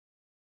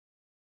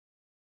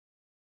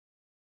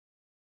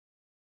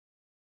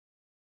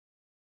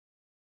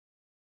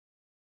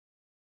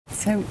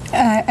So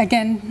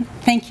again,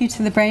 thank you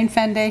to the Brain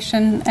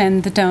Foundation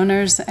and the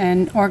donors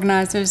and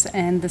organizers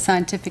and the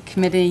scientific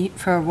committee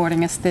for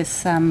awarding us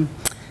this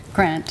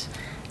grant.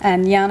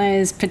 And Jana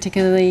is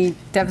particularly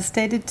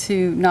devastated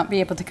to not be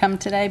able to come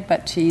today,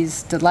 but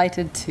she's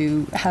delighted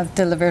to have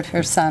delivered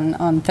her son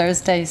on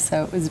Thursday,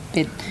 so it was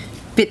a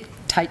bit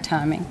tight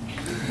timing.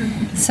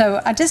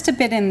 So just a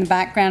bit in the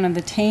background of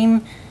the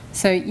team.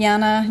 So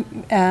Jana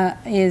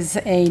is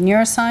a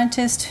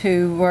neuroscientist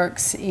who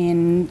works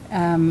in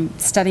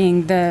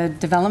studying the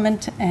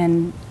development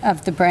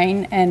of the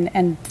brain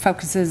and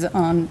focuses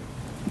on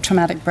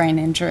traumatic brain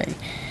injury.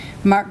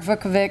 Mark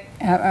Rutenberg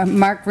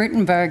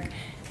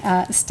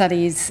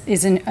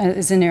is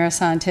a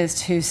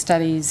neuroscientist who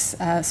studies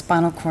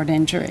spinal cord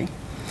injury.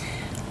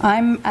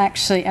 I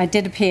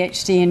did a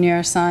PhD in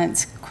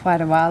neuroscience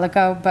quite a while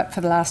ago, but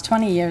for the last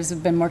 20 years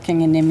I've been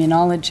working in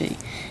immunology.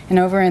 And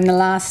over in the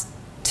last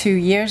 2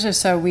 years or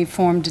so, we've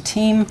formed a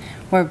team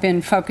where we've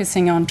been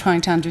focusing on trying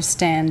to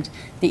understand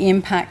the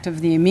impact of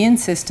the immune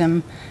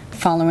system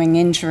following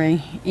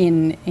injury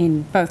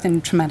both in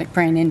traumatic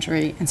brain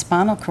injury and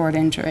spinal cord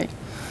injury.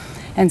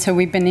 And so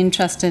we've been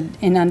interested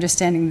in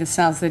understanding the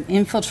cells that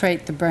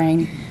infiltrate the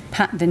brain,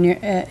 the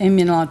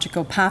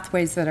immunological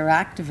pathways that are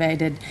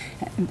activated,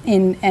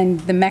 and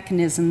the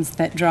mechanisms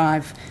that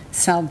drive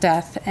cell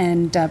death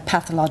and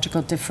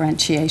pathological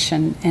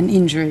differentiation and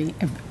injury,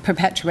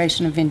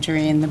 perpetuation of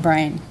injury in the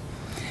brain.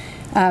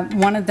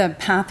 One of the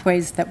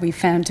pathways that we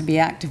found to be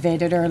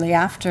activated early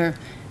after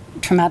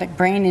traumatic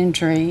brain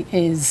injury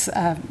is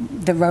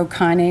the Rho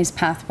kinase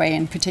pathway,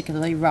 and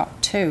particularly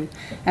ROCK2,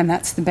 and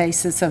that's the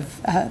basis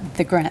of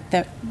the grant,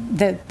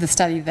 the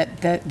study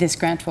that this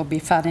grant will be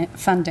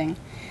funding.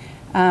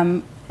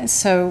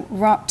 So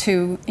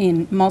ROCK2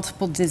 in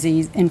multiple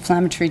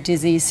inflammatory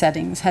disease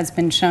settings has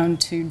been shown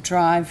to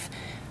drive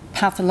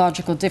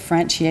pathological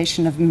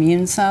differentiation of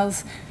immune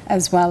cells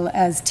as well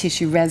as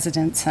tissue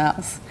resident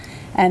cells.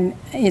 And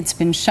it's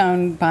been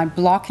shown by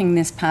blocking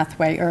this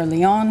pathway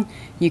early on,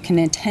 you can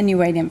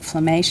attenuate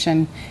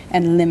inflammation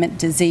and limit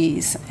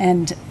disease.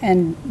 And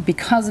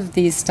because of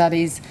these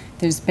studies,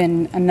 there's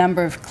been a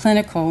number of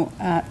clinical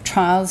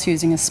trials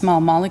using a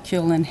small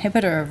molecule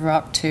inhibitor of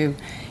ROCK2,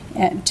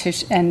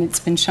 and it's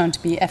been shown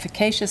to be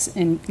efficacious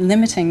in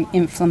limiting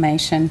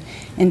inflammation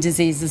in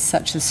diseases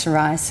such as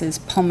psoriasis,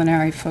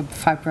 pulmonary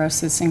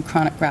fibrosis, and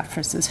chronic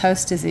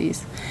graft-versus-host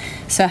disease.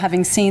 So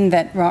having seen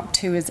that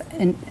ROCK2 is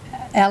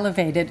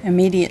elevated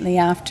immediately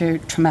after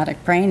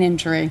traumatic brain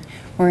injury,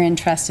 we're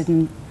interested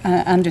in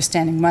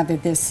understanding whether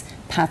this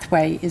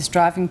pathway is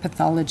driving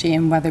pathology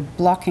and whether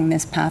blocking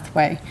this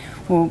pathway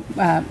will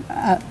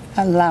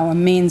allow a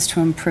means to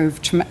improve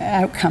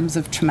outcomes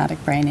of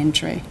traumatic brain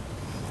injury.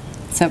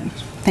 So,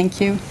 thank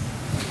you.